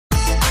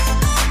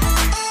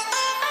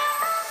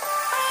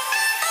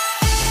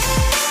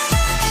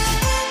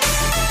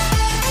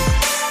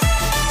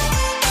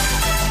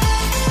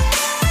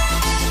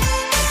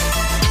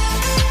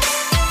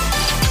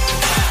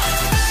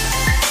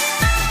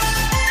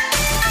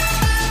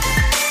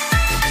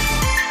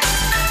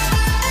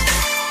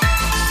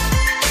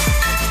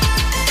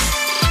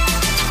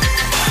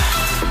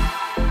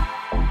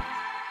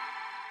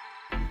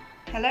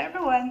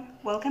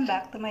welcome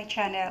back to my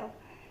channel.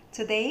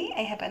 Today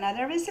I have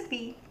another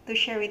recipe to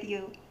share with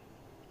you.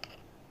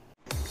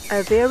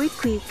 A very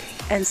quick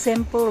and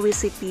simple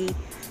recipe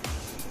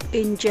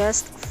in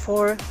just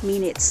 4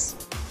 minutes.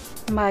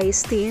 My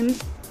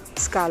steamed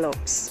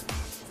scallops.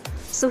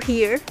 So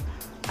here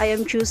I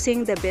am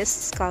choosing the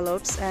best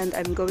scallops and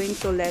I'm going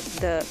to let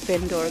the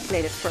vendor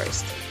clean it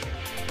first.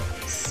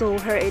 So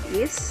here it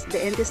is.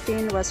 The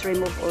intestine was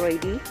removed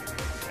already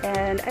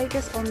and I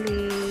just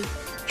only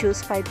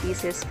choose 5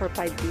 pieces for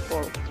 5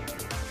 people.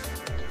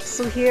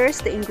 So here's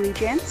the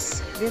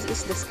ingredients. This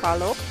is the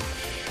scallop,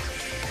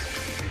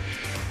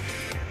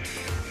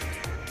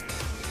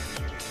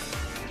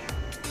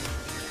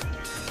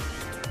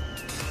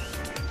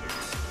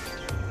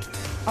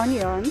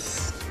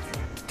 onions,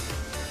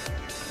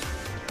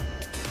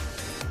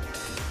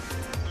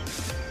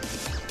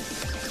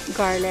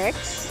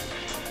 garlics,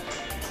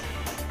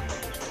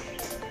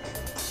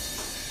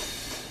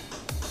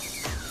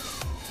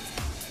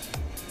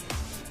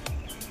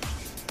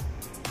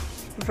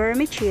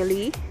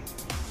 vermicelli,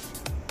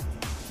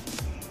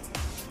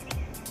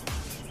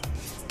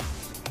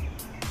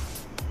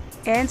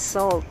 and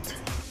salt.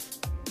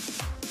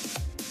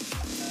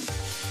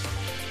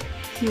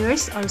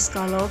 Here's our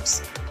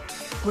scallops.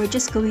 We're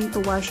just going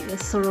to wash it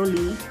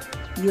thoroughly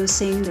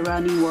using the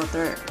running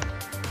water.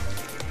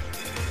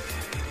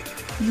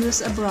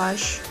 Use a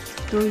brush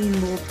to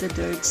remove the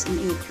dirt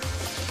in it.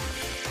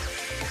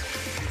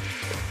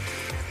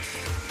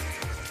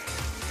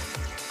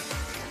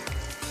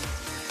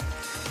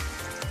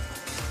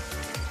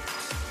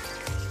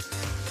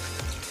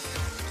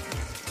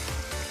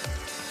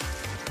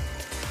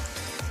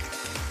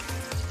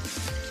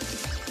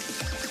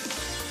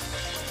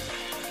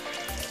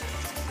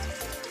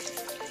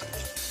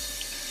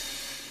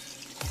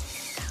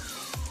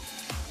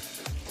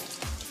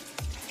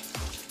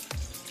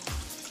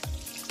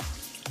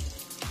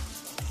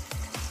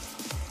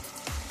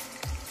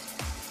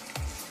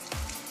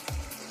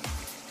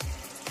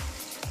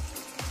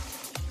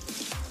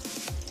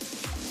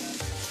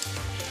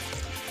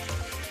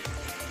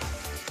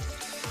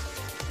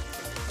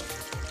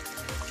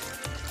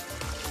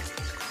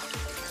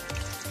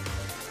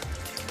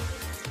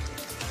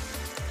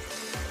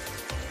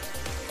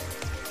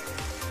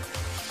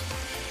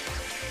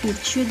 It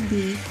should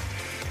be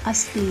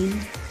as thin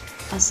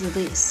as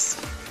this.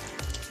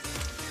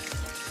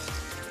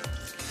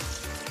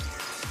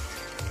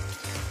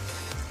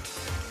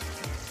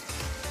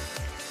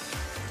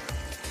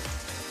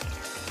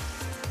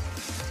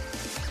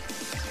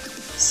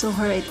 So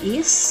here it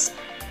is.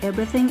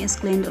 Everything is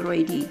cleaned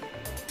already.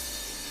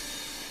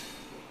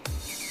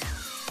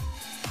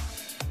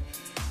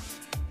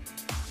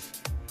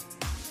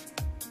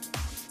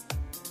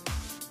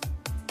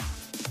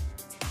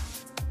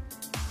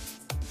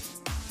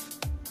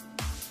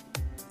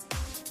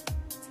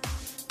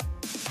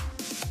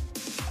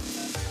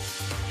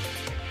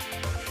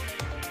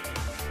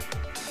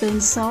 Then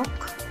soak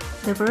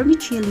the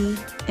vermicelli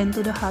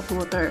into the hot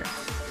water.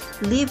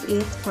 Leave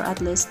it for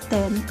at least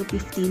 10 to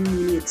 15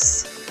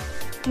 minutes.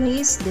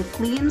 Place the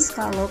clean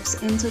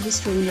scallops into the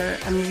strainer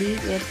and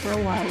leave it for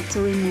a while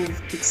to remove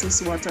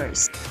excess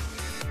waters.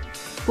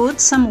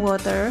 Put some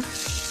water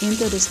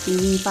into the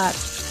steaming pot.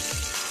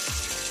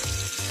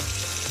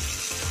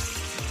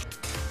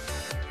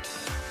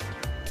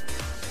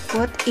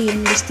 Put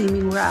in the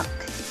steaming rack.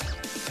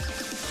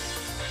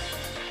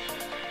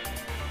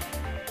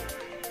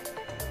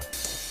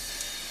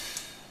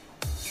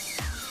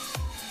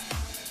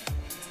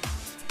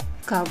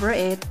 Cover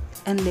it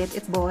and let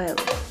it boil.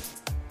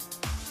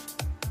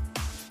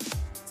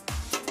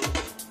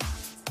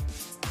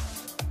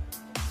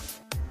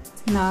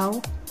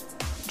 Now,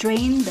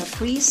 drain the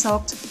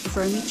pre-soaked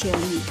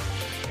vermicelli.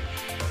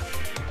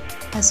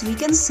 As we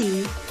can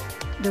see,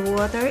 the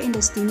water in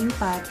the steaming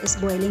pot is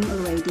boiling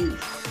already.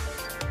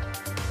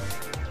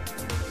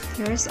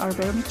 Here's our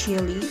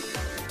vermicelli,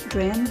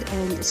 drained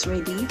and is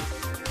ready.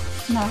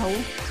 Now,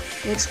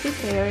 let's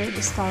prepare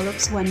the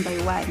scallops one by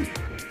one.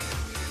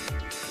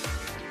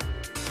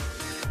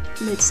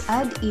 Let's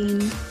add in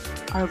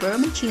our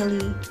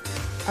vermicelli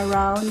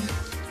around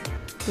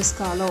the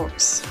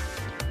scallops.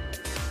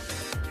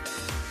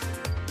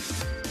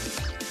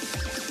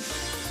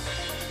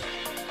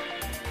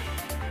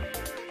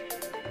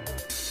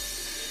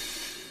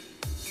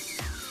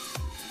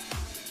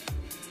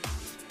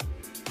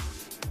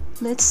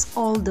 Let's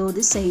all do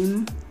the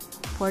same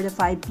for the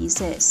 5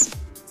 pieces.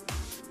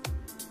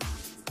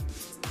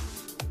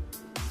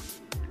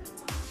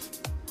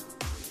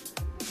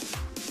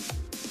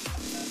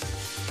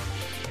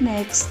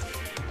 Next,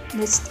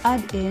 let's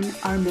add in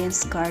our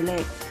minced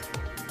garlic.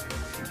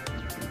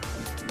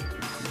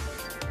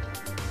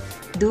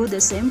 Do the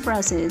same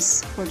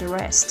process for the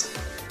rest.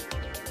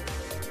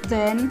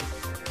 Then,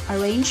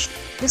 arrange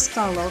the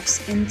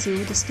scallops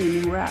into the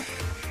steaming rack.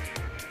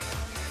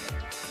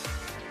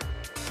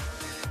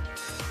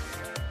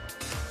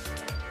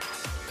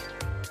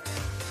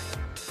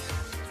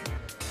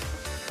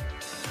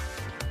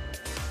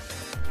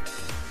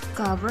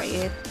 Cover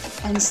it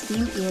and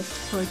steam it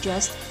for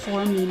just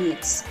 4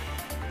 minutes.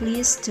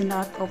 Please do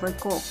not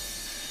overcook.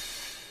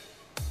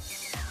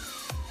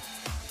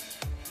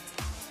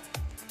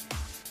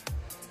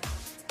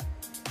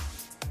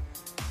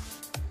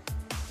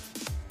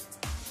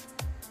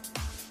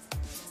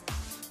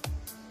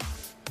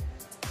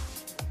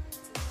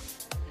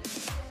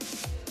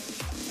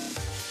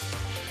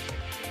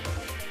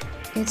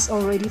 It's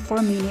already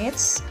 4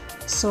 minutes,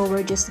 so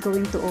we're just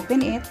going to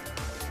open it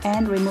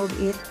and remove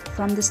it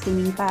from the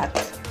steaming pot.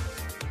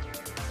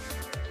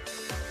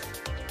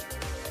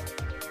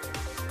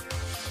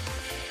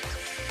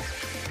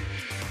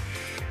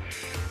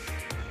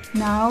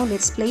 Now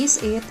let's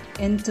place it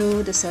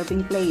into the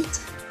serving plate.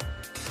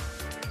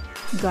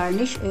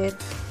 Garnish it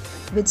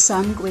with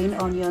some green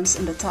onions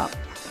on the top.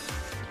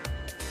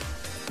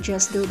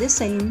 Just do the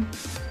same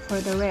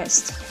for the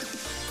rest.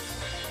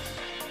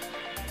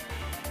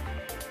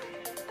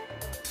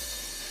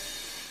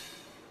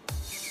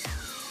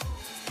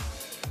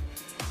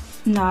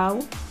 Now,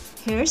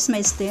 here's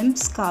my steamed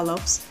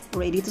scallops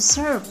ready to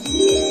serve.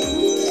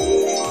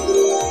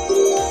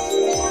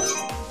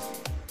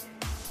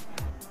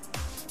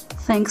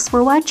 Thanks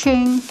for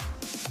watching,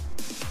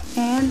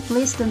 and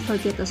please don't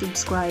forget to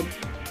subscribe.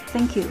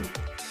 Thank you.